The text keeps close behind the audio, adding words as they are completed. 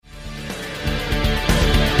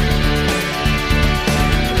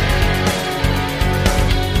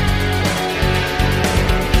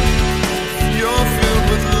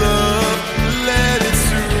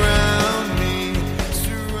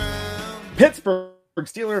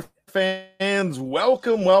Steeler fans,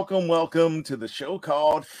 welcome to the show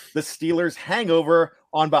called The Steelers Hangover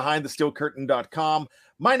on BehindTheSteelCurtain.com.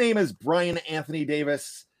 My name is Bryan Anthony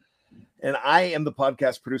Davis, and I am the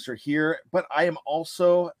podcast producer here, but I am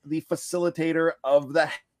also the facilitator of the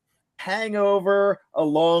Hangover,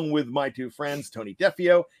 along with my two friends, Tony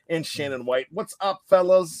Defeo and Shannon White. What's up,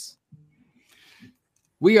 fellas?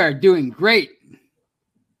 We are doing great.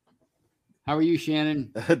 How are you,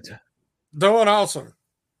 Shannon? Doing awesome.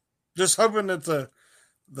 Just hoping that the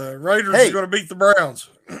Raiders are going to beat the Browns.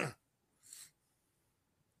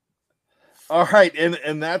 All right,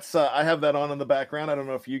 and that's I have that on in the background. I don't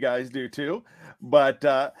know if you guys do too, but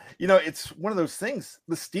it's one of those things.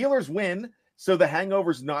 The Steelers win, so the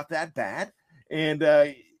hangover's not that bad, and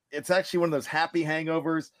it's actually one of those happy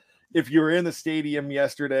hangovers. If you were in the stadium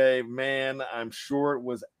yesterday, man, I'm sure it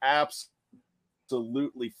was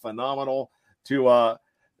absolutely phenomenal to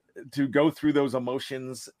go through those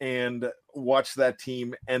emotions and watch that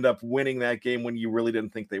team end up winning that game when you really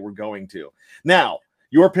didn't think they were going to. Now,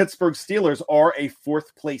 your Pittsburgh Steelers are a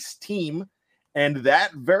fourth place team, and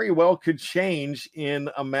that very well could change in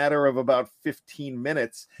a matter of about 15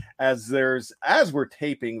 minutes as we're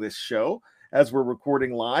taping this show, as we're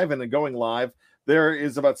recording live and going live, there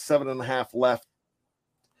is about 7.5 left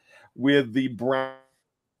with the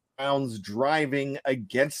Browns driving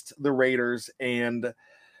against the Raiders, and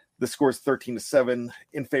the score is 13-7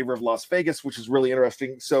 in favor of Las Vegas, which is really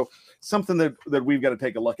interesting. So something that we've got to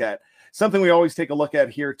take a look at. Something we always take a look at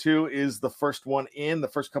here, too, is the first couple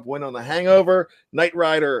in on the hangover. Knight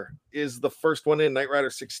Rider is the first one in. Knight Rider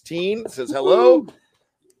 16 says hello.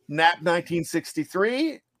 Nap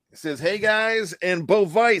 1963 says, hey, guys. And Bo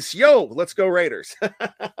Vice, yo, let's go Raiders.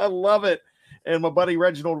 I love it. And my buddy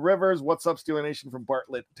Reginald Rivers, what's up, Steeler Nation from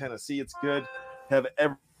Bartlett, Tennessee. It's good to have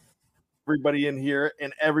everybody in here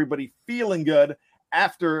and everybody feeling good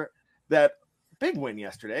after that big win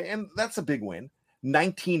yesterday. And that's a big win,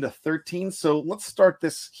 19-13. So let's start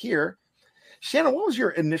this here. Shannon, what was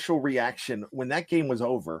your initial reaction when that game was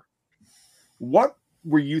over? What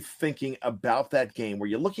were you thinking about that game? Were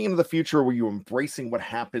you looking into the future, or were you embracing what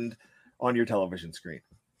happened on your television screen?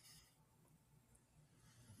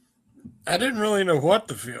 I didn't really know what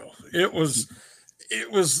to feel. It was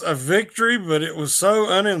a victory, but it was so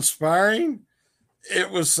uninspiring.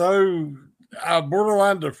 It was so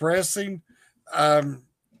borderline depressing.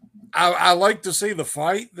 I like to see the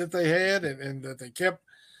fight that they had and that they kept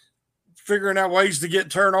figuring out ways to get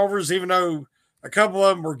turnovers, even though a couple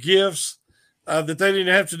of them were gifts that they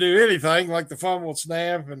didn't have to do anything, like the fumble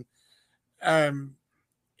snap. And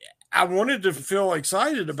I wanted to feel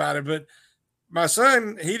excited about it, but my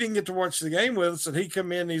son, he didn't get to watch the game with us, and he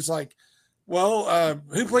come in and he's like, well,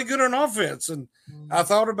 who played good on offense? And I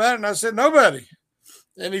thought about it, and I said, nobody.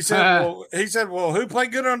 And he said, well, who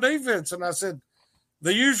played good on defense? And I said,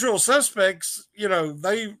 the usual suspects,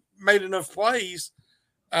 they made enough plays.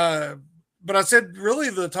 But I said, really,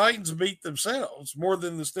 the Titans beat themselves more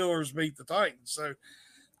than the Steelers beat the Titans. So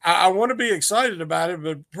I want to be excited about it,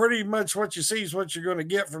 but pretty much what you see is what you're going to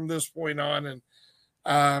get from this point on. And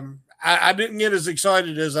I didn't get as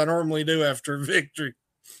excited as I normally do after a victory.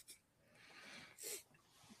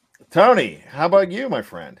 Tony, how about you, my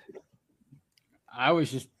friend? I was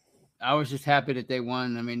just happy that they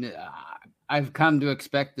won. I mean, I've come to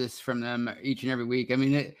expect this from them each and every week. I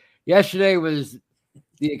mean, yesterday was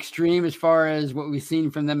the extreme as far as what we've seen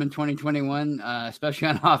from them in 2021, especially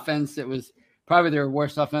on offense. It was probably their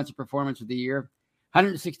worst offensive performance of the year.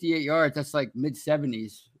 168 yards, that's like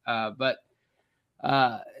mid-70s. But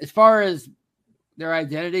as far as their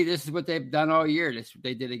identity, this is what they've done all year. This is what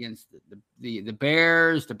they did against the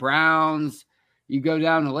Bears, the Browns. You go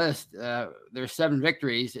down the list, there's 7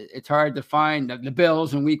 victories. It's hard to find the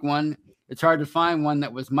Bills in week 1. It's hard to find one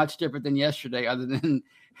that was much different than yesterday, other than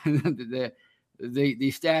the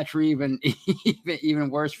stats were even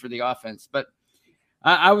worse for the offense. But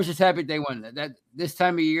I was just happy they won. That this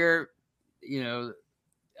time of year,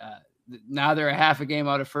 now they're a half a game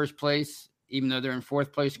out of first place, even though they're in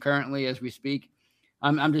fourth place currently as we speak.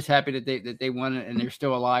 I'm just happy that they won it and they're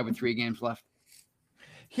still alive with 3 games left.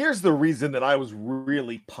 Here's the reason that I was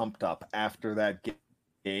really pumped up after that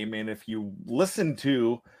game. And if you listen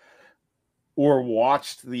to or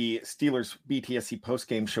watched the Steelers BTSC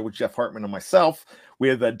post-game show with Jeff Hartman and myself,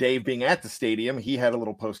 with Dave being at the stadium, he had a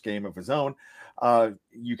little post-game of his own.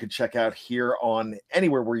 You could check out here on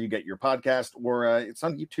anywhere where you get your podcast, or it's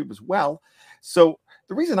on YouTube as well. So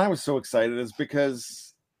the reason I was so excited is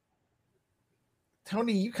because,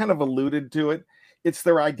 Tony, you kind of alluded to it. It's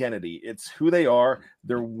their identity. It's who they are.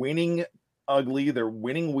 They're winning ugly. They're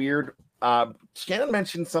winning weird Shannon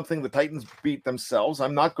mentioned something, the Titans beat themselves.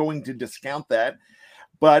 I'm not going to discount that,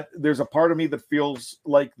 but there's a part of me that feels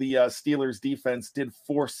like the Steelers defense did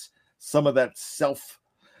force some of that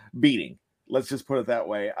self-beating. Let's just put it that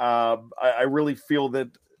way. I really feel that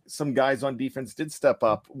some guys on defense did step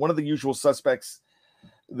up. One of the usual suspects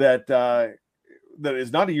that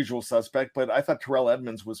is not a usual suspect, but I thought Terrell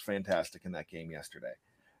Edmonds was fantastic in that game yesterday.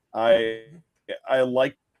 I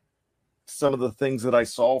liked some of the things that I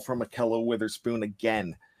saw from Akello Witherspoon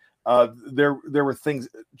again. There were things.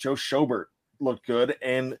 Joe Schobert looked good,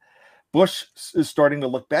 and Bush is starting to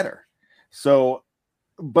look better. So,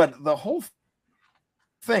 but the whole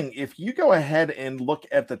thing, if you go ahead and look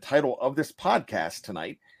at the title of this podcast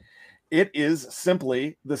tonight, it is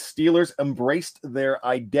simply the Steelers embraced their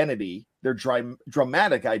identity, their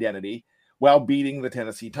dramatic identity, while beating the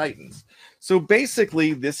Tennessee Titans. So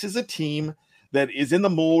basically, this is a team that is in the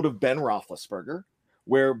mold of Ben Roethlisberger,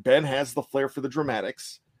 where Ben has the flair for the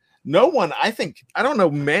dramatics. No one, I don't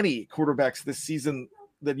know many quarterbacks this season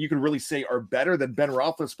that you could really say are better than Ben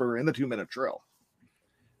Roethlisberger in the 2-minute drill.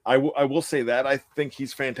 I will say that. I think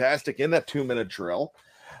he's fantastic in that 2-minute drill.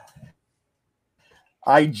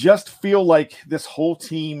 I just feel like this whole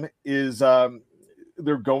team is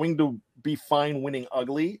they're going to be fine winning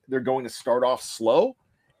ugly. They're going to start off slow,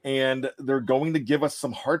 and they're going to give us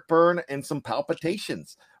some heartburn and some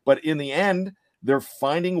palpitations. But in the end, they're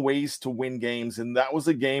finding ways to win games, and that was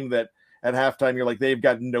a game that at halftime you're like, they've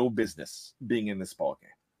got no business being in this ball game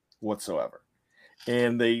whatsoever.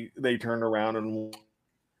 And they turned around and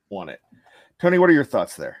won it. Tony, what are your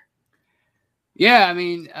thoughts there? Yeah, I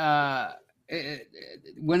mean,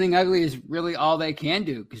 winning ugly is really all they can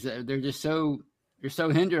do, because they're just so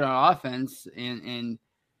hindered on offense, and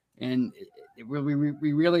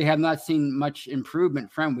we really have not seen much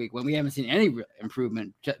improvement from week one. We haven't seen any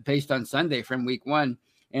improvement based on Sunday from week one,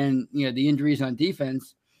 and the injuries on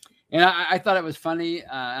defense. And I thought it was funny.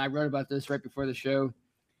 I wrote about this right before the show,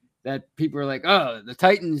 that people were like, "Oh, the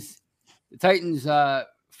Titans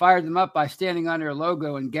fired them up by standing under a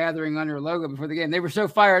logo and gathering under a logo before the game." They were so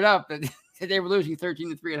fired up that they were losing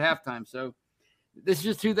 13-3 at halftime. So this is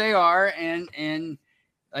just who they are, and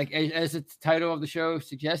like as the title of the show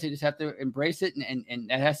suggests, they just have to embrace it, and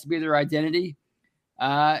that has to be their identity.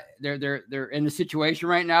 They're in a situation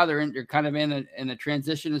right now. They're kind of in a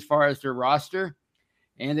transition as far as their roster,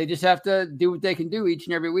 and they just have to do what they can do each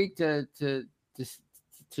and every week to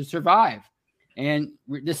survive. And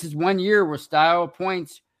this is one year where style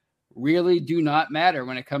points really do not matter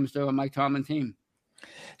when it comes to a Mike Tomlin team.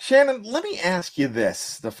 Shannon, let me ask you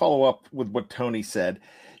this to follow up with what Tony said.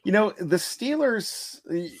 The Steelers,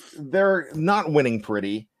 they're not winning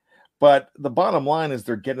pretty, but the bottom line is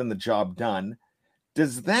they're getting the job done.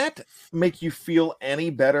 Does that make you feel any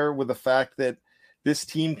better with the fact that this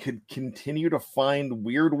team could continue to find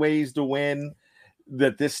weird ways to win,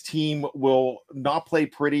 that this team will not play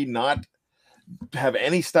pretty, not have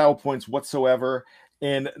any style points whatsoever,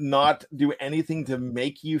 and not do anything to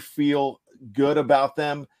make you feel good about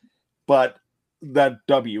them, but that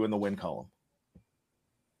W in the win column?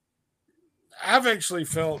 I've actually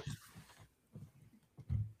felt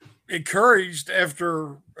encouraged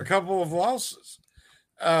after a couple of losses.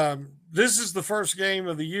 This is the first game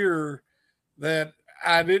of the year that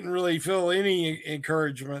I didn't really feel any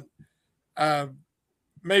encouragement.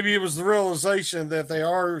 Maybe it was the realization that they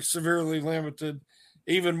are severely limited,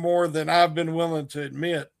 even more than I've been willing to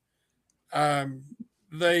admit.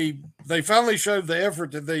 They finally showed the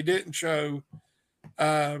effort that they didn't show,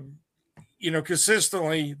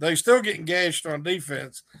 consistently. They're still getting gashed on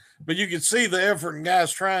defense, but you can see the effort in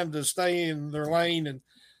guys trying to stay in their lane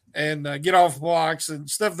and get off blocks and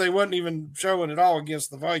stuff they wasn't even showing at all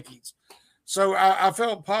against the Vikings. So I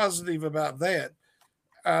felt positive about that.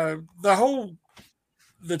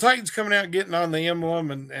 The Titans coming out, getting on the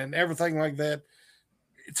emblem and everything like that.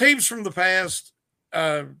 Teams from the past,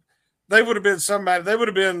 they would have been somebody. They would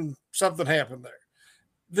have been something happened there.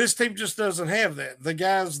 This team just doesn't have that. The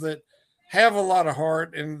guys that have a lot of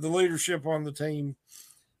heart and the leadership on the team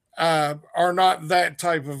are not that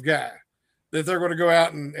type of guy that they're going to go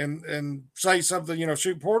out and say something.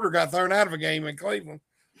 Shoot, Porter got thrown out of a game in Cleveland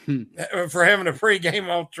for having a pre-game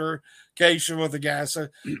altercation with a guy. So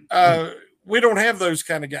we don't have those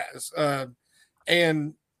kind of guys.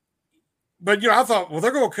 But I thought, well,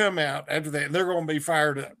 they're going to come out after that and they're going to be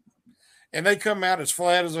fired up. And they come out as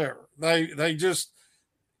flat as ever. They just,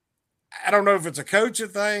 I don't know if it's a coaching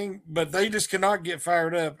thing, but they just cannot get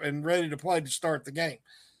fired up and ready to play to start the game.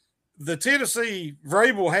 The Tennessee,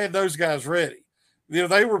 Vrabel had those guys ready.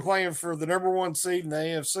 They were playing for the number one seed in the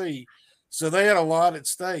AFC. So they had a lot at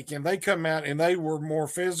stake, and they come out and they were more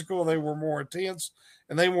physical, they were more intense,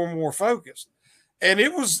 and they were more focused. And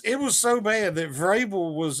it was so bad that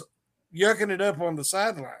Vrabel was yucking it up on the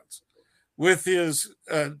sidelines with his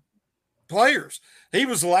players. He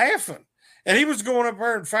was laughing, and he was going up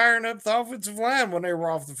there and firing up the offensive line when they were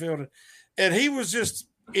off the field. And he was just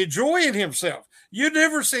enjoying himself. You'd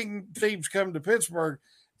never seen teams come to Pittsburgh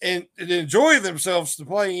and enjoy themselves to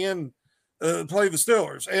play the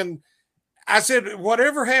Steelers. And I said,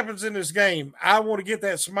 whatever happens in this game, I want to get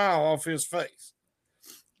that smile off his face.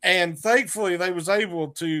 And thankfully, they was able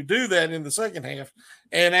to do that in the second half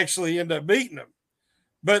and actually end up beating them.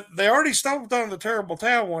 But they already stomped on the terrible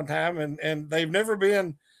towel one time, and they've never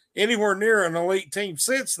been anywhere near an elite team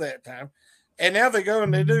since that time. And now they go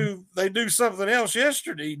and they do something else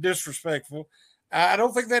yesterday, disrespectful. I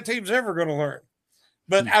don't think that team's ever going to learn.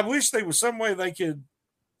 But I wish there was some way they could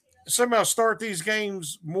somehow start these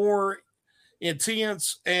games more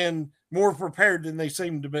intense and more prepared than they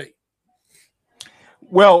seem to be.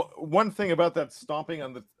 Well, one thing about that stomping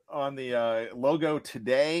on the logo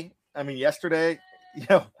today, I mean yesterday,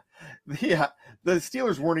 the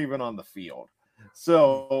Steelers weren't even on the field.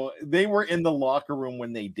 So they were in the locker room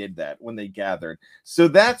when they did that, when they gathered. So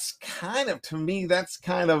that's kind of, to me, that's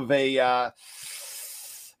kind of a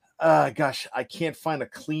gosh, I can't find a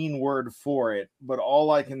clean word for it, but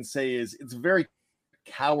all I can say is it's very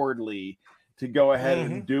cowardly to go ahead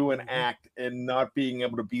and do an act and not being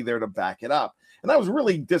able to be there to back it up. And I was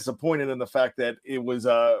really disappointed in the fact that it was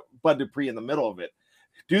Bud Dupree in the middle of it.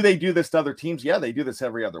 Do they do this to other teams? Yeah, they do this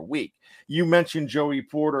every other week. You mentioned Joey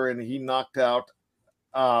Porter, and he knocked out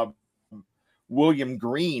William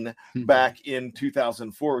Green back in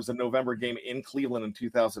 2004. It was a November game in Cleveland in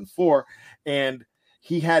 2004, and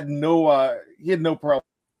he had no problem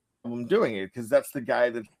doing it because that's the guy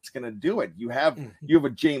that's going to do it. You have a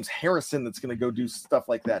James Harrison that's going to go do stuff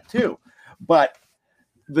like that too. But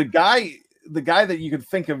the guy that you could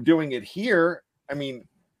think of doing it here, I mean,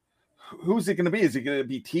 who's it going to be? Is it going to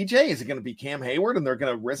be TJ? Is it going to be Cam Hayward? And they're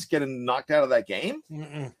going to risk getting knocked out of that game?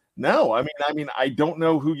 No, I mean, I don't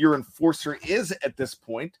know who your enforcer is at this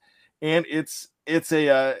point, and it's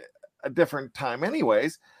a different time,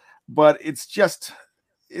 anyways. But it's just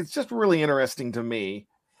really interesting to me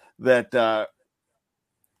that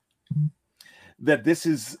this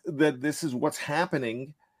is what's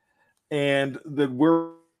happening, and that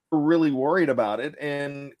we're really worried about it.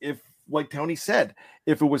 And if, like Tony said,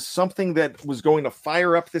 if it was something that was going to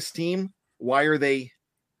fire up this team, why are they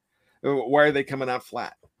coming out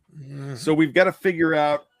flat? So we've got to figure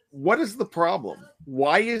out, what is the problem?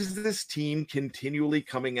 Why is this team continually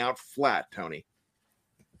coming out flat, Tony?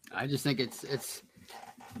 I just think it's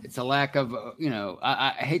a lack of,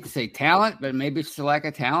 I hate to say talent, but maybe it's a lack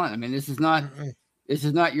of talent. I mean, this is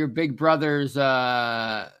not your big brother's,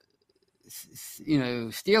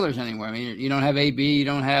 Steelers anymore. I mean, you don't have AB, you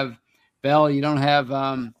don't have Bell, you don't have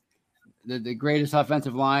the greatest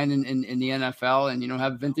offensive line in the NFL, and you don't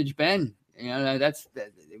have vintage Ben.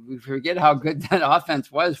 We forget how good that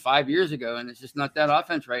offense was 5 years ago, and it's just not that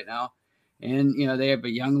offense right now. And they have a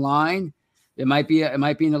young line. It might be an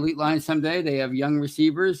elite line someday. They have young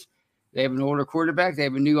receivers. They have an older quarterback. They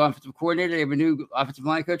have a new offensive coordinator. They have a new offensive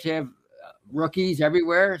line coach. They have rookies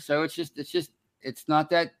everywhere. So it's not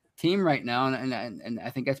that team right now, and I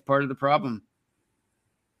think that's part of the problem.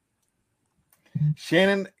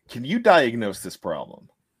 Shannon, can you diagnose this problem?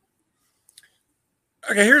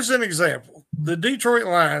 Okay, here's an example. The Detroit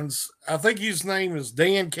Lions, I think his name is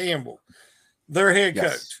Dan Campbell, their head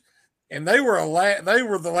coach. And they were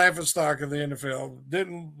the laughingstock of the NFL. They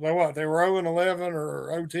were 0-11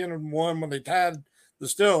 or 0-10-1 when they tied the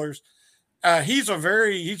Steelers. He's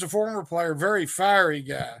a former player, very fiery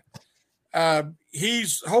guy.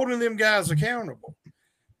 He's holding them guys accountable.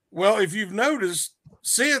 Well, if you've noticed,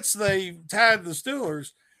 since they tied the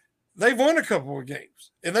Steelers, they've won a couple of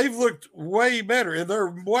games, and they've looked way better, and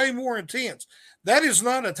they're way more intense. That is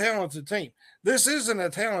not a talented team. This isn't a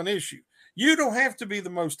talent issue. You don't have to be the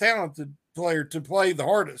most talented player to play the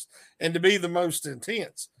hardest and to be the most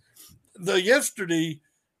intense. Yesterday,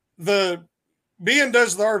 Ben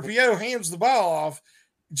does the RPO, hands the ball off,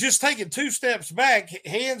 just taking 2 steps back,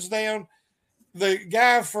 hands down. The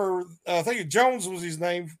guy for, I think Jones was his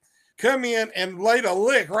name, come in and laid a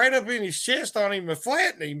lick right up in his chest on him and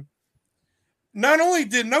flattened him. Not only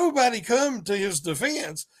did nobody come to his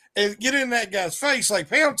defense and get in that guy's face like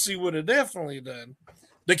Pouncey would have definitely done,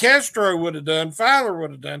 DeCastro would have done, Filer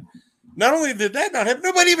would have done. Not only did that not happen,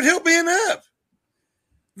 nobody even helped Ben up.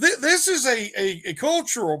 This is a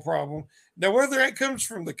cultural problem. Now, whether that comes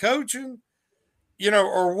from the coaching,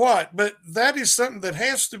 or what, but that is something that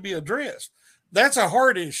has to be addressed. That's a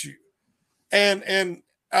heart issue. And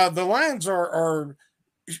the Lions are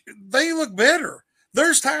they look better.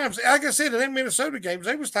 There's times, like I said, in that Minnesota games,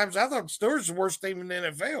 there was times I thought the Steelers were the worst team in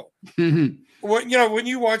the NFL. When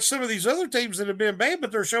you watch some of these other teams that have been bad, but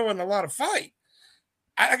they're showing a lot of fight.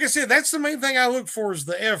 Like I said, that's the main thing I look for is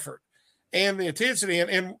the effort and the intensity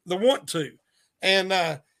and the want to. And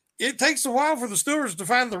it takes a while for the Steelers to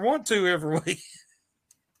find their want to every week.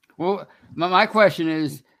 Well, my question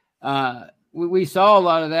is, we saw a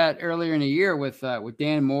lot of that earlier in the year with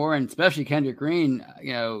Dan Moore and especially Kendrick Green.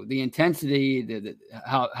 The intensity,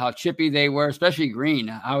 how chippy they were, especially Green,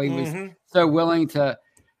 how he was so willing to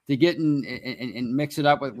get in and mix it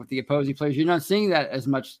up with the opposing players. You're not seeing that as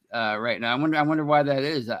much right now. I wonder why that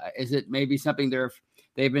is. Is it maybe something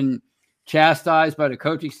they've been chastised by the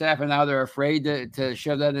coaching staff and now they're afraid to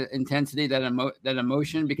show that intensity, that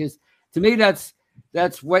emotion? Because to me, that's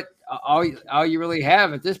what all you really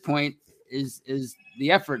have at this point is the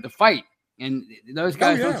effort, the fight, and those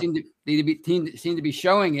guys don't seem to be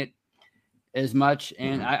showing it as much.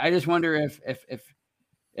 And I just wonder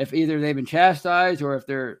if either they've been chastised or if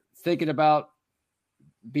they're thinking about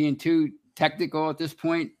being too technical at this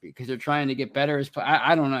point because they're trying to get better.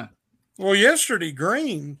 I don't know. Well, yesterday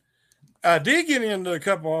Green did get into a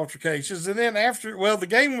couple altercations, and then the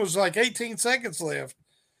game was like 18 seconds left,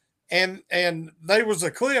 and there was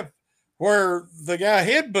a clip where the guy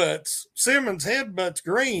Simmons headbutts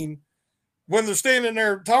Green when they're standing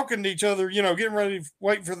there talking to each other, getting ready to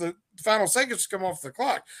wait for the final seconds to come off the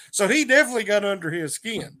clock. So he definitely got under his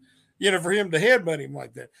skin, for him to headbutt him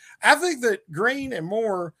like that. I think that Green and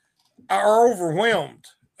Moore are overwhelmed,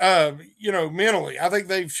 mentally. I think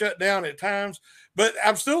they've shut down at times, but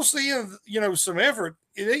I'm still seeing, some effort.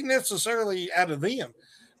 It ain't necessarily out of them.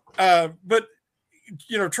 But,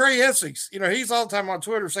 Trey Essex, he's all the time on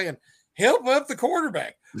Twitter saying, help up the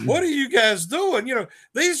quarterback. What are you guys doing?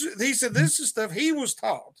 He said this is stuff he was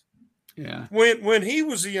taught. Yeah. When he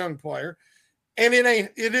was a young player, and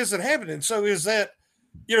it isn't happening. So is that,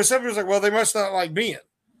 somebody's like, well, they must not like Ben.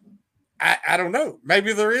 I don't know.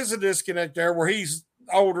 Maybe there is a disconnect there where he's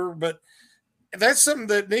older, but that's something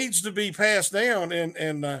that needs to be passed down.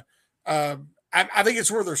 And I think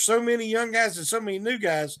it's where there's so many young guys and so many new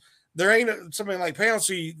guys. There ain't somebody like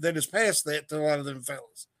Pouncey that has passed that to a lot of them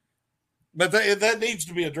fellas. But that needs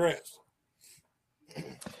to be addressed.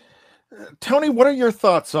 Tony, what are your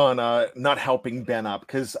thoughts on not helping Ben up?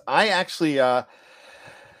 Because I actually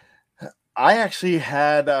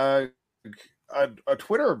had a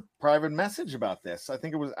Twitter private message about this. I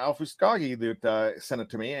think it was Alpha Skaggy that sent it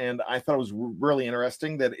to me, and I thought it was really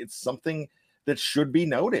interesting that it's something that should be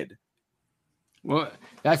noted. Well,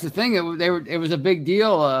 that's the thing. It was a big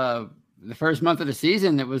deal. The first month of the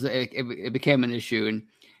season, it became an issue,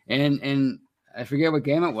 and I forget what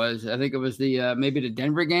game it was. I think it was the maybe the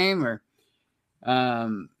Denver game, or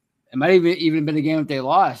it might even been a game that they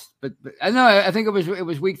lost. But I know I think it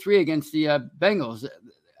was week 3 against the Bengals.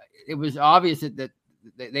 It was obvious that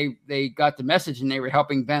they got the message and they were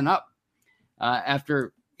helping Ben up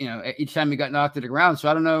after each time he got knocked to the ground. So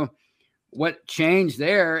I don't know what changed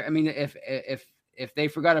there. I mean, if they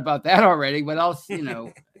forgot about that already, what else?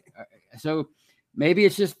 So maybe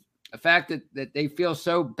it's just a fact that they feel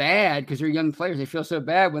so bad because they're young players. They feel so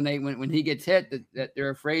bad when he gets hit that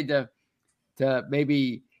they're afraid to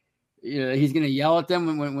maybe he's going to yell at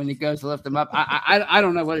them when he goes to lift them up. I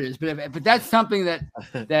don't know what it is, but that's something that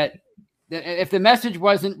if the message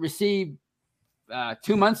wasn't received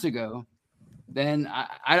 2 months ago, then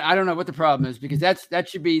I don't know what the problem is, because that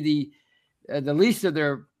should be the least of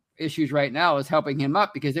their issues right now is helping him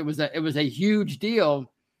up, because it was a huge deal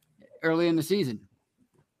early in the season.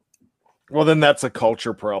 Well, then that's a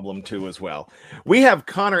culture problem too, as well. We have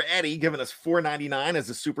Connor Eddy giving us $4.99 as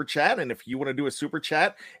a super chat. And if you want to do a super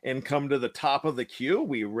chat and come to the top of the queue,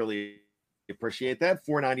 we really appreciate that.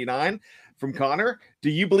 $4.99 from Connor. Do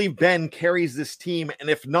you believe Ben carries this team? And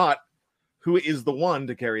if not, who is the one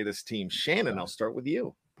to carry this team? Shannon, I'll start with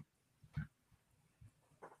you.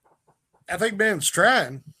 I think Ben's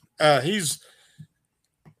trying. He's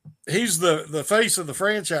the face of the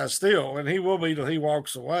franchise still, and he will be till he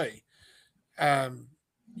walks away.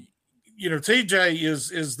 TJ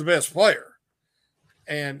is the best player,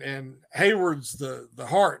 and Hayward's the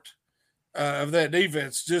heart of that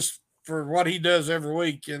defense, just for what he does every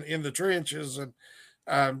week in the trenches. And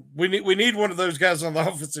we need one of those guys on the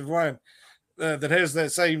offensive line that has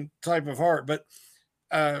that same type of heart. But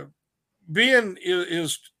Ben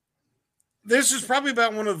this is probably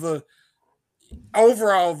about one of the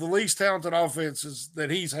overall the least talented offenses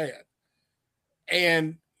that he's had,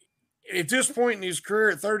 and at this point in his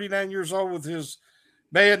career, at 39 years old, with his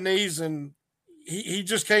bad knees, and he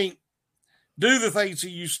just can't do the things he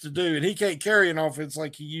used to do, and he can't carry an offense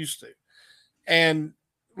like he used to. And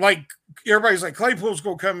like everybody's like, Claypool's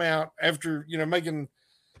going to come out after making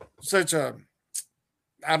such a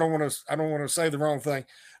I don't want to say the wrong thing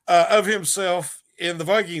of himself in the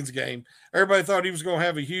Vikings game. Everybody thought he was going to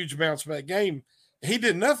have a huge bounce back game. He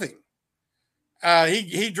did nothing.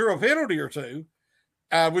 He drew a penalty or two,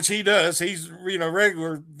 which he does. He's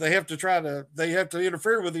regular. They have to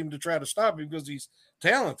interfere with him to try to stop him because he's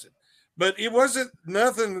talented. But it wasn't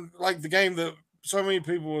nothing like the game that so many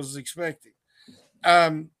people was expecting.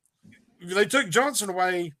 They took Johnson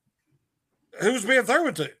away, who was being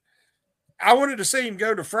thrown to. I wanted to see him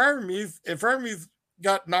go to Freiermuth, and Freiermuth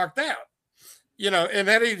got knocked out. And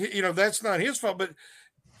that that's not his fault, but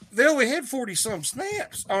they only had 40-some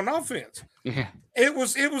snaps on offense. Yeah, it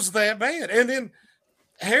was that bad. And then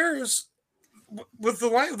Harris, with the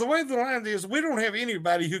way the line is, we don't have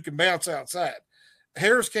anybody who can bounce outside.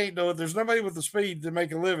 Harris can't do it. There's nobody with the speed to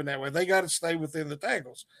make a living that way. They got to stay within the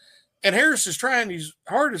tackles. And Harris is trying his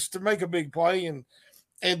hardest to make a big play and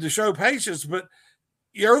to show patience. But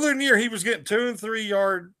earlier in the year, he was getting 2 and 3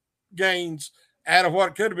 yard gains out of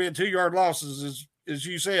what could have been 2-yard losses, as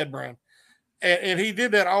you said, Brian. And he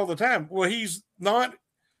did that all the time. Well, he's not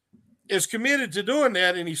as committed to doing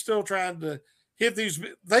that, and he's still trying to hit these.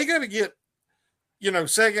 They got to get,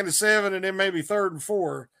 2nd and 7 and then maybe 3rd and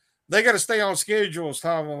 4. They got to stay on schedule, as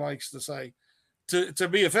Tomlin likes to say, to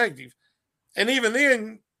be effective. And even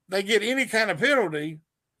then, they get any kind of penalty,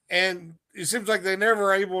 and it seems like they're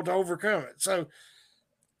never able to overcome it. So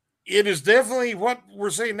it is definitely what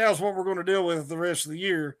we're seeing now is what we're going to deal with the rest of the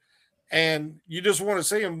year. And you just want to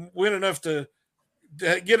see them win enough to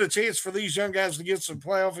get a chance for these young guys to get some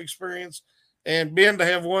playoff experience and Ben to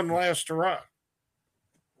have one last hurrah.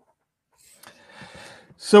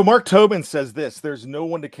 So Mark Tobin says this: there's no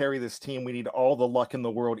one to carry this team. We need all the luck in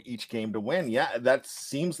the world each game to win. Yeah, that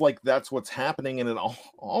seems like that's what's happening, and it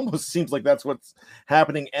almost seems like that's what's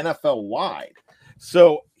happening NFL wide.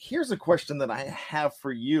 So here's a question that I have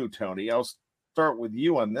for you, Tony. I'll start with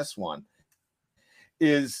you on this one.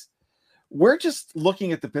 We're just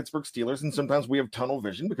looking at the Pittsburgh Steelers, and sometimes we have tunnel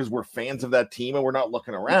vision because we're fans of that team and we're not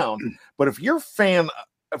looking around. But if you're a fan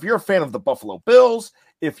of the Buffalo Bills,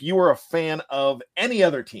 if you are a fan of any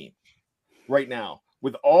other team right now,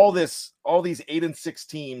 with all these 8-6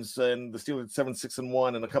 teams and the Steelers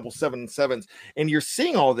 7-6-1 and a couple 7-7s, and you're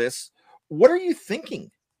seeing all this, what are you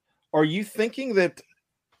thinking? Are you thinking that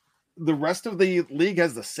the rest of the league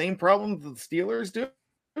has the same problem that the Steelers do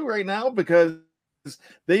right now? Because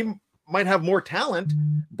they might have more talent,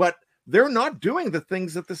 but they're not doing the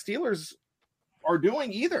things that the Steelers are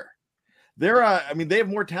doing either. They have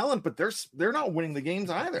more talent, but they're not winning the games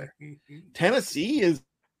either. Tennessee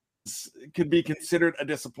could be considered a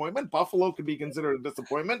disappointment. Buffalo could be considered a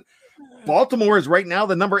disappointment. Baltimore is right now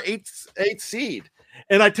the number 8 seed.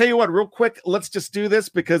 And I tell you what, real quick, let's just do this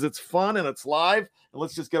because it's fun and it's live. And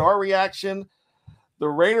let's just get our reaction. The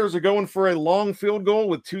Raiders are going for a long field goal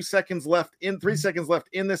with 3 seconds left in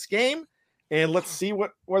this game. And let's see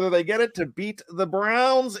whether they get it to beat the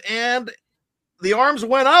Browns. And the arms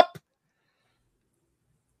went up.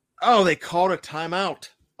 Oh, they called a timeout.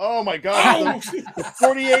 Oh, my God. The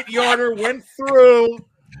 48-yarder went through,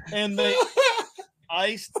 and they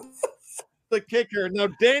iced the kicker. Now,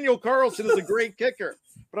 Daniel Carlson is a great kicker.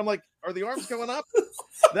 But I'm like, are the arms going up?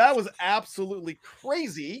 That was absolutely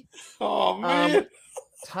crazy. Oh, man.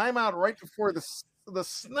 Timeout right before the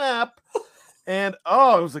snap. And,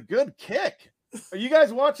 it was a good kick. Are you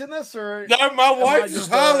guys watching this? Or no, my wife is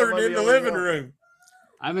hollering in the living room.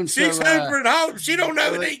 She's hooping hollering. She don't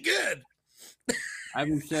know it ain't good. I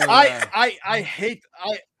hate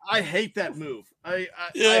that move. I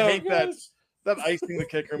hate that icing the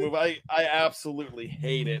kicker move. I absolutely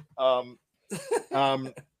hate it.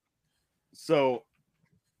 So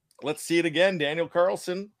let's see it again. Daniel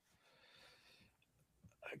Carlson.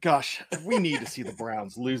 Gosh, we need to see the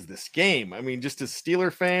Browns lose this game. I mean, just as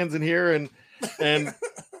Steeler fans in here and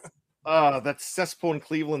that cesspool in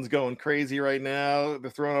Cleveland's going crazy right now. They're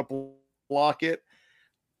throwing up Lockett.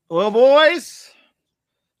 Well, boys,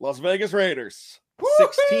 Las Vegas Raiders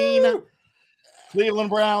 16, woo-hoo! Cleveland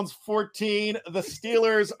Browns 14. The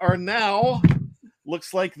Steelers are now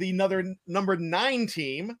looks like the number 9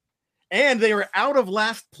 team, and they are out of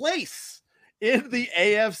last place in the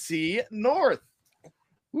AFC North.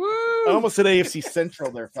 Woo! I almost said AFC Central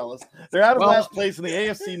there, fellas. They're out of last place in the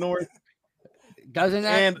AFC North.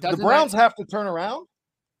 The Browns have to turn around?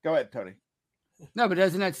 Go ahead, Tony. No, but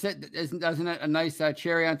doesn't that a nice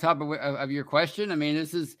cherry on top of your question? I mean,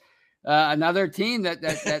 this is another team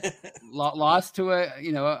that lost to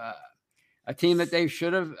a team that they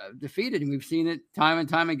should have defeated, and we've seen it time and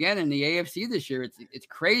time again in the AFC this year. It's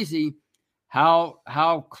crazy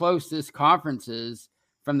how close this conference is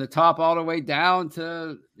from the top all the way down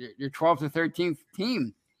to your 12th or 13th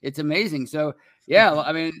team. It's amazing. So yeah,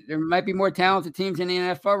 I mean, there might be more talented teams in the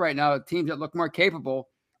NFL right now, teams that look more capable.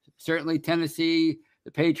 Certainly Tennessee,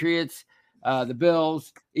 the Patriots, the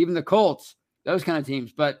Bills, even the Colts, those kind of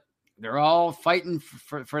teams. But they're all fighting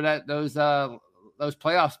for those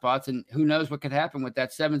playoff spots, and who knows what could happen with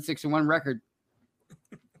that 7-6-1 record.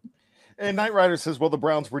 And Knight Rider says, well, the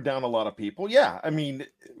Browns were down a lot of people. Yeah, I mean,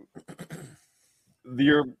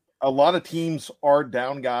 a lot of teams are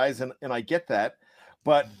down guys, and I get that.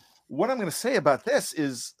 But what I'm going to say about this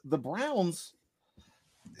is the Browns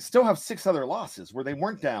still have 6 other losses where they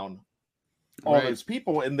weren't down all those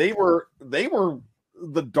people, and they were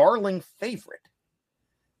the darling favorite.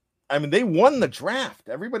 I mean, they won the draft.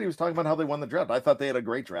 Everybody was talking about how they won the draft. I thought they had a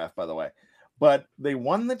great draft, by the way. But they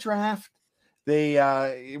won the draft.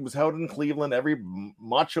 It was held in Cleveland. Every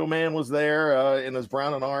macho man was there in his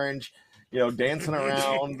brown and orange, dancing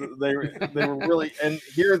around. They were really, and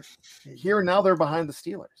here now they're behind the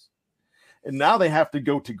Steelers. And now they have to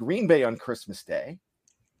go to Green Bay on Christmas Day.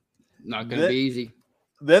 Not going to be easy.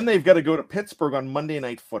 Then they've got to go to Pittsburgh on Monday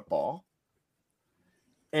Night Football.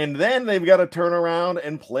 And then they've got to turn around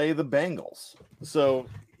and play the Bengals. So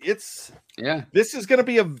this is going to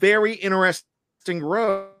be a very interesting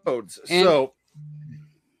road. So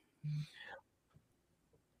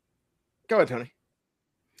go ahead, Tony.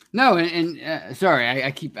 No, and sorry,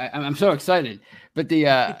 I'm so excited. But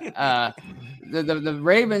the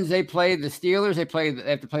Ravens, they play the Steelers, they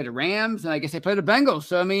have to play the Rams, and I guess they play the Bengals.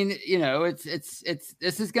 So I mean,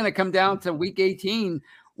 this is going to come down to Week 18,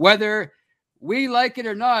 whether we like it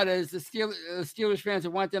or not. As the Steelers fans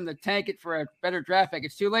that want them to tank it for a better draft pick,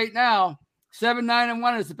 it's too late now.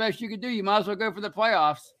 7-9-1 is the best you could do. You might as well go for the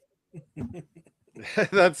playoffs.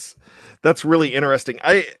 That's really interesting.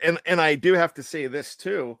 I do have to say this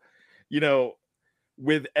too,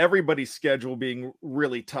 with everybody's schedule being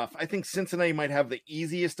really tough, I think Cincinnati might have the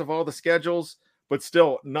easiest of all the schedules, but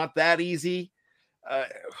still not that easy.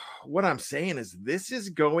 What I'm saying is this is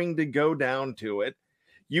going to go down to it.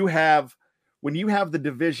 When you have the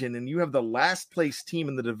division and you have the last place team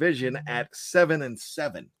in the division at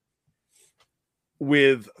 7-7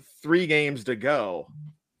 with 3 games to go.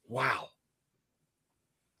 Wow.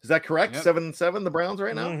 Is that correct? Yep. 7-7, the Browns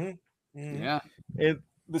right now? Mm-hmm. Mm-hmm. Yeah. And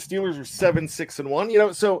the Steelers are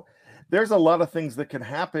 7-6-1. So there's a lot of things that can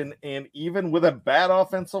happen. And even with a bad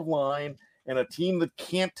offensive line and a team that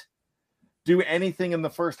can't do anything in the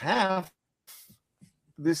first half,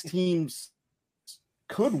 this team's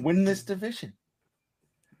could win this division.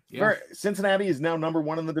 Yeah. Cincinnati is now number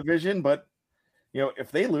 1 in the division, but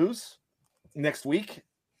if they lose next week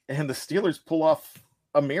and the Steelers pull off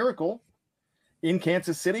a miracle in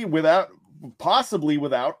Kansas City possibly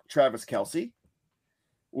without Travis Kelce,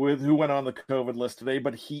 who went on the COVID list today,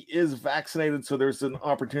 but he is vaccinated, so there's an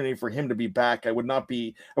opportunity for him to be back. I would not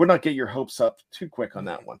get your hopes up too quick on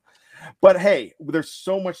that one. But hey, there's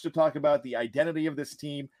so much to talk about, the identity of this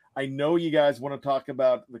team. I know you guys want to talk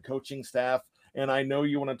about the coaching staff, and I know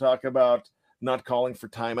you want to talk about not calling for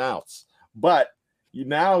timeouts. But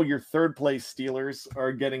now your third place Steelers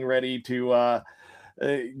are getting ready to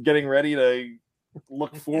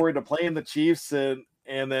look forward to playing the Chiefs, and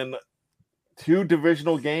then 2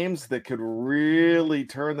 divisional games that could really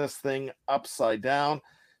turn this thing upside down.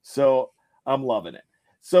 So I'm loving it.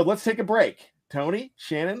 So let's take a break. Tony,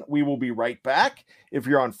 Shannon, we will be right back. If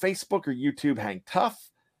you're on Facebook or YouTube, hang tough.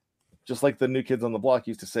 Just like the New Kids on the Block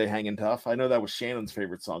used to say, hanging tough. I know that was Shannon's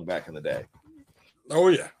favorite song back in the day. Oh,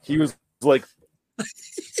 yeah. He was like, a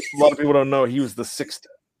lot of people don't know, he was the 6th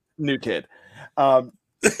New Kid. I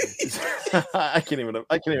can't even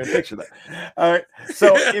picture that. All right.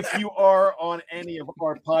 So if you are on any of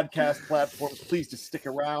our podcast platforms, please just stick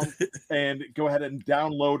around and go ahead and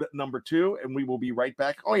download number 2, and we will be right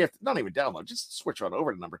back. Oh, you have to not even download, just switch on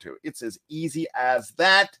over to number 2. It's as easy as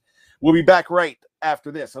that. We'll be back right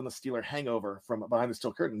after this on the Steeler Hangover from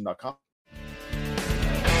BehindTheSteelCurtain.com.